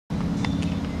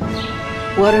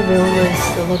Waterville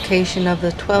was the location of the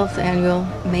 12th annual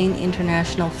Maine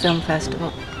International Film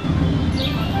Festival.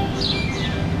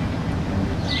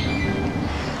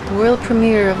 The world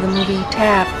premiere of the movie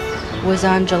Tap was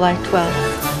on July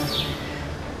 12th.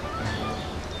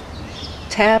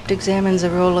 Tap examines the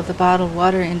role of the bottled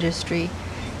water industry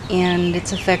and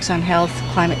its effects on health,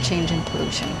 climate change, and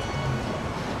pollution.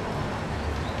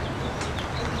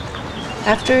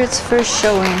 After its first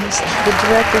showings, the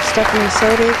director Stephanie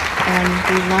Sodig and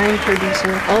the line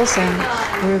producer Olsen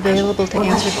were available to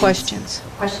answer questions.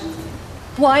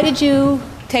 Why did you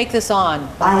take this on?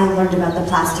 I learned about the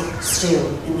plastic stew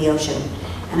in the ocean,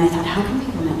 and I thought, how can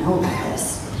people not know about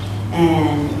this?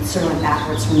 And sort of went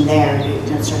backwards from there.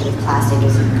 It started with plastic,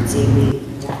 as you can see. We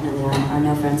definitely are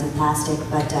no friends of plastic,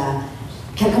 but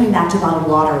kept coming back to bottled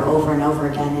water over and over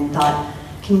again, and thought,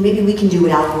 maybe we can do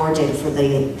what Al Gore did for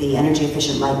the energy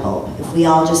efficient light bulb. If we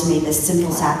all just made this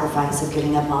simple sacrifice of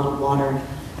giving up bottled water,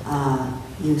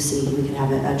 you see, we could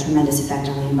have a tremendous effect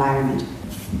on the environment.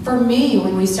 For me,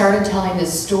 when we started telling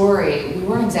this story, we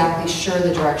weren't exactly sure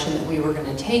the direction that we were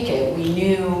going to take it. We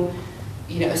knew,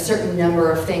 a certain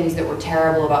number of things that were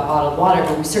terrible about bottled water,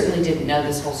 but we certainly didn't know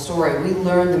this whole story. We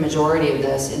learned the majority of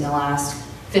this in the last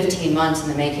 15 months in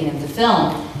the making of the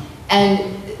film.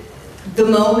 And the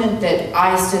moment that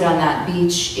I stood on that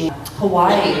beach in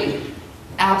Hawaii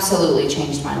absolutely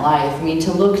changed my life. I mean,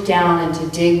 to look down and to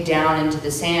dig down into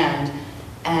the sand,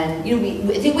 and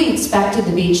I think we expected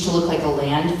the beach to look like a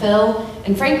landfill,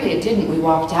 and frankly it didn't. We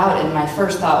walked out and my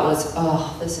first thought was,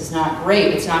 oh, this is not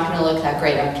great. It's not gonna look that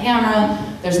great on camera.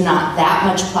 There's not that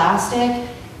much plastic.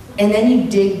 And then you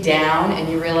dig down and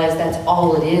you realize that's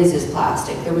all it is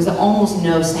plastic. There was almost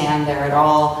no sand there at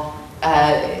all.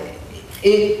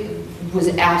 It was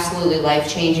absolutely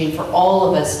life-changing for all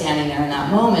of us standing there in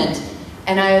that moment.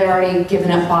 And I had already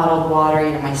given up bottled water.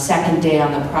 My second day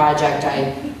on the project,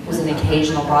 I was an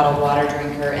occasional bottled water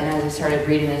drinker, and as I started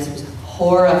reading this, I was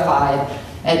horrified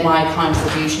at my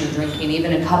contribution, drinking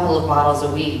even a couple of bottles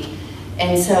a week.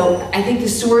 And so I think the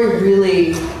story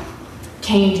really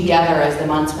came together as the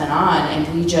months went on, and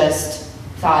we just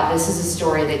thought, this is a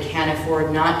story that can't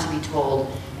afford not to be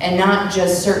told, and not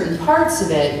just certain parts of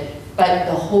it, but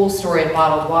the whole story of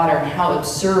bottled water and how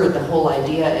absurd the whole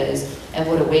idea is and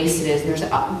what a waste it is.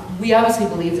 We obviously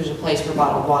believe there's a place for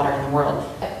bottled water in the world.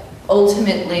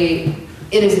 Ultimately,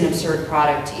 it is an absurd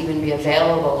product to even be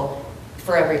available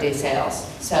for everyday sales.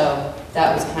 So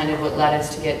that was kind of what led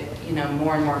us to get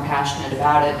more and more passionate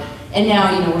about it. And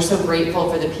now we're so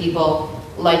grateful for the people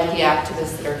like the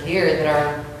activists that are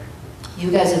here,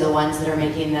 you guys are the ones that are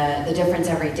making the difference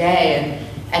every day,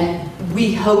 and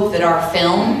we hope that our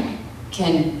film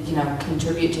can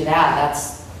contribute to that.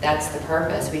 That's the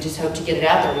purpose. We just hope to get it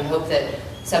out there. We hope that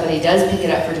somebody does pick it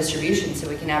up for distribution so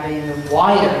we can have an even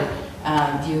wider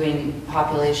viewing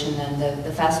population than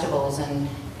the festivals, and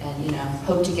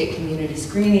hope to get community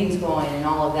screenings going and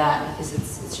all of that, because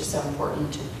it's just so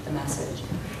important to the message.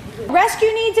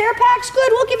 Rescue needs air packs?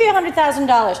 Good, we'll give you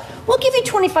 $100,000. We'll give you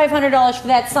 $2,500 for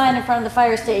that sign in front of the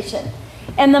fire station.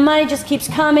 And the money just keeps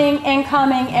coming and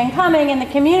coming and coming, and the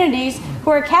communities who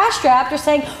are cash-strapped are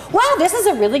saying, wow, this is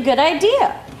a really good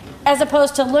idea, as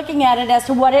opposed to looking at it as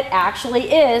to what it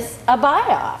actually is, a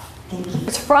buy-off.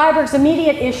 Fryeburg's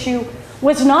immediate issue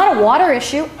was not a water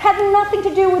issue, had nothing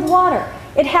to do with water.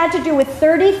 It had to do with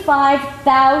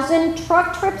 35,000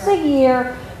 truck trips a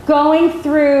year going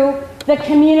through the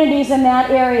communities in that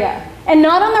area. And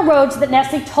not on the roads that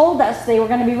Nestle told us they were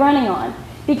going to be running on,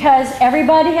 because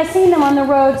everybody has seen them on the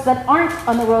roads that aren't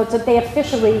on the roads that they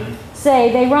officially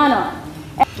say they run on.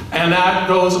 And that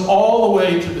goes all the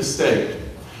way to the state.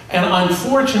 And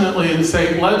unfortunately, the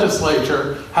state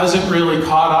legislature hasn't really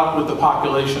caught up with the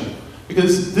population,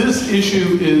 because this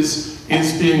issue is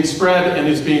being spread and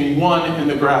is being won in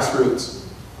the grassroots.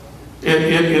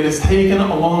 It has taken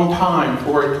a long time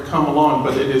for it to come along,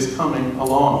 but it is coming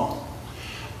along.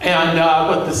 And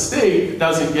but the state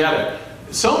doesn't get it.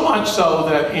 So much so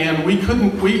that, and we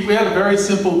had a very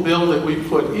simple bill that we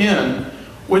put in,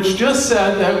 which just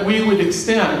said that we would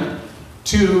extend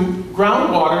to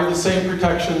groundwater the same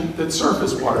protection that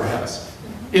surface water has.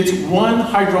 It's one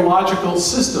hydrological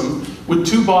system with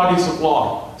two bodies of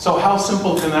law. So how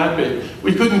simple can that be?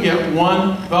 We couldn't get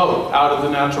one vote out of the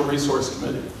Natural Resource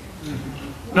Committee.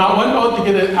 Not one vote to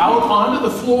get it out onto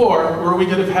the floor where we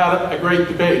could have had a great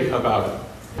debate about it.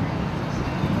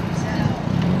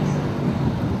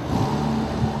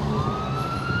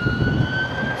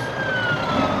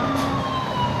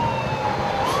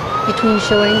 Between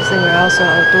showings, they were also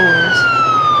outdoors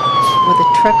with a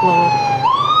truckload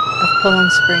of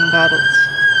Poland Spring bottles.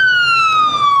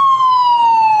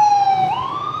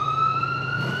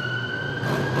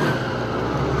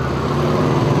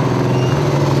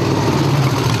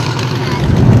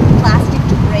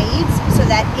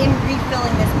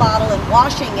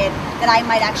 I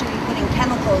might actually be putting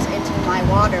chemicals into my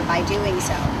water by doing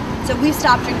so. So we've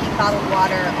stopped drinking bottled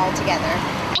water altogether.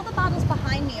 All the bottles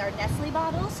behind me are Nestle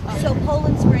bottles. So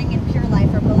Poland Spring and Pure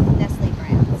Life are both Nestle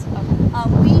brands.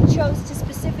 We chose to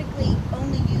specifically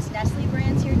only use Nestle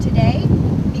brands here today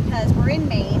because we're in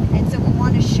Maine, and so we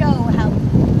want to show how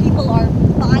people are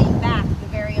buying back the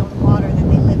very own water that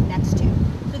they live next to.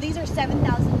 So these are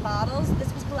 7,000 bottles.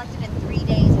 This was collected in 3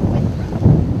 days in Winthrop.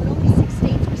 But only 6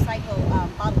 states recycle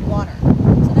bottled water.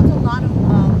 So that's a lot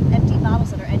of empty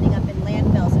bottles that are ending up in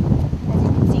landfills. And as you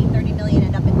can see, 30 million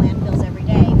end up in landfills every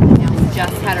day. Now, we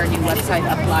just had our new website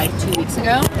up live 2 weeks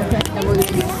ago, and we're going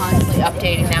to be constantly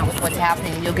updating that with what's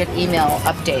happening. You'll get email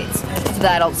updates. So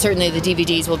that'll, certainly the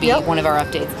DVDs will be one of our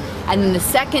updates. And then the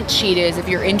second sheet is if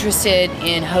you're interested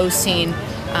in hosting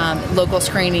local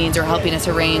screenings or helping us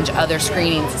arrange other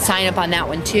screenings, sign up on that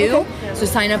one too. So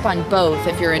sign up on both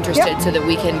if you're interested so that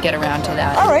we can get around to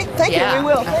that. All right, thank you,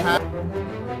 we will.